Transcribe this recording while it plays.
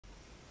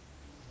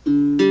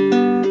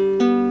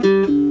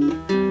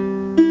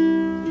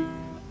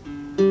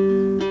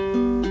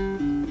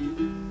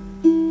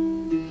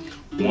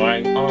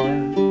Why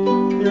are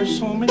there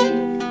so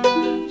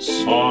many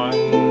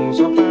songs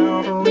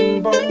about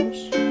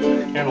rainbows?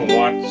 And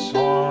what's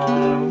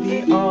on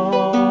the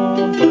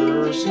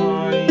other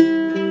side?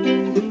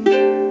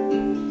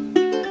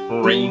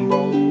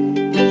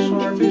 Rainbows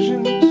are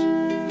visions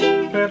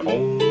that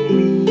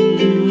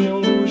only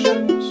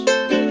illusions,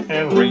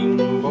 and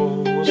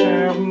rainbows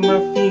have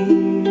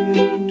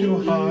nothing to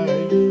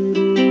hide.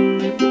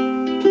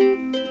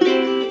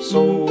 So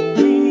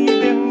we've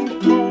been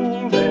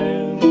told,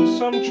 and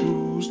some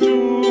choose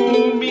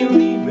to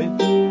believe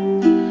it.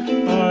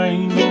 I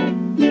know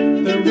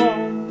they're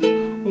wrong,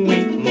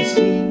 wait and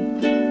see.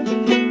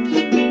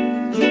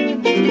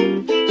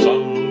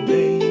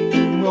 Someday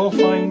we'll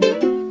find it,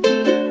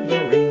 the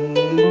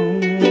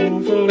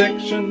rainbow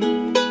collection,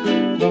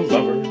 the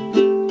lovers,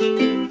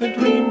 the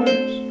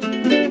dreamers,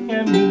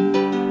 and me.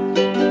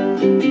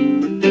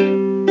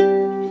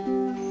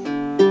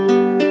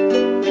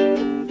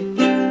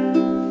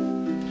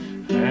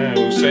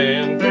 Who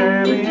said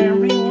that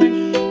every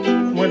wish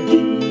would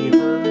be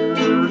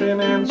heard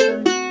and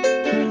answered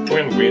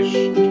when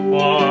wished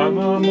on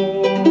a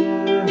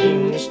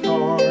morning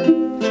star?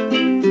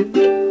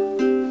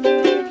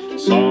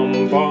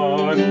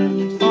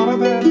 Somebody thought of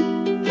that,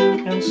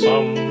 and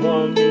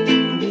someone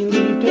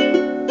believed it.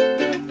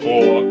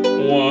 Look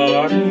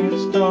what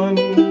it's done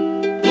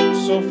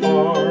so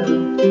far.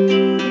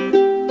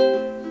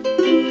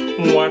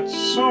 What's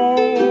so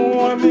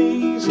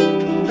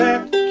amazing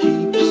that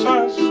keeps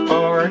us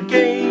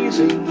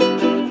stargazing?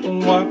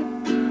 What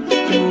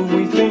do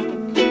we think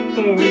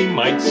we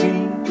might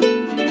see?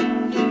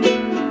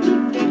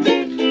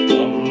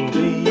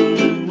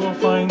 Someday we'll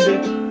find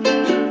it,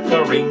 the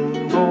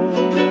rainbow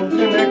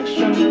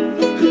connection,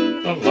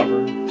 the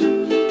lover,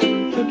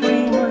 the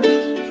dreamers,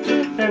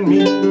 and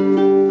me.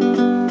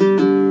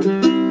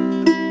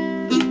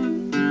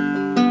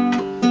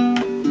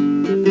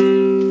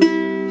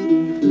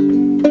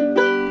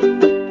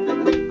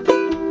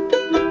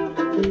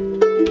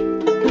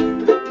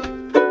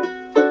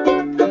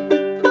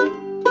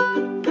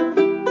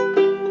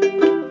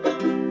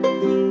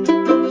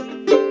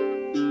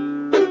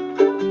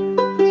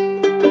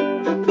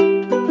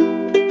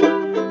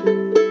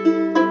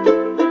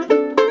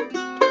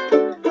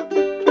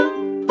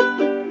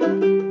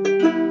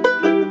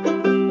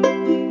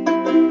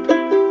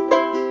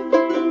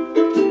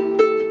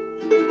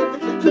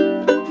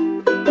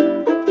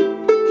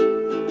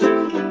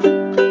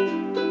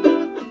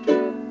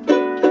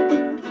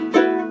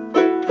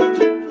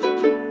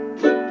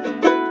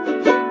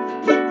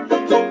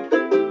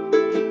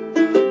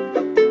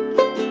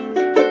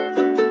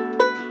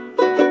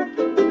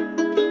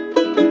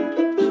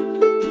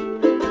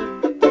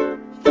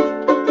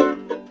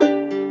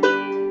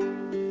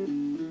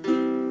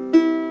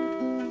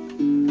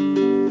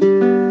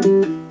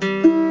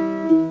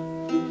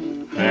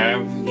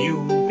 Have you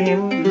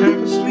been half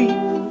asleep,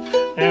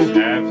 and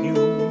have you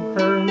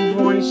heard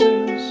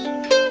voices?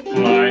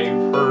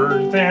 I've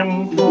heard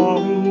them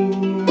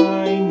calling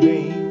my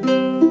name.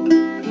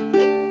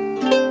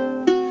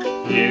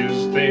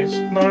 Is this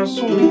the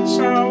sweet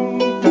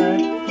sound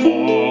that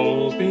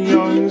calls the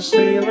young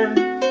sailor?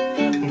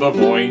 The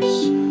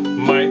voice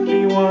might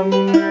be one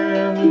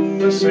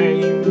and the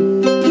same.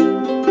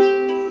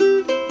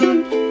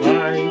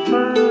 I've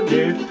heard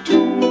it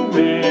too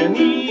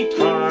many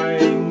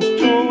times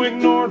to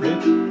ignore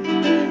it.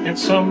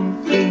 It's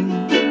something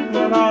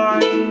that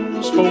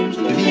I'm supposed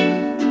to do.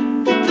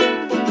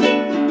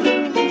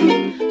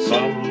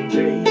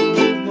 Someday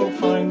we'll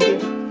find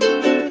it,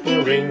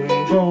 the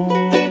rainbow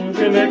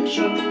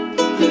connection,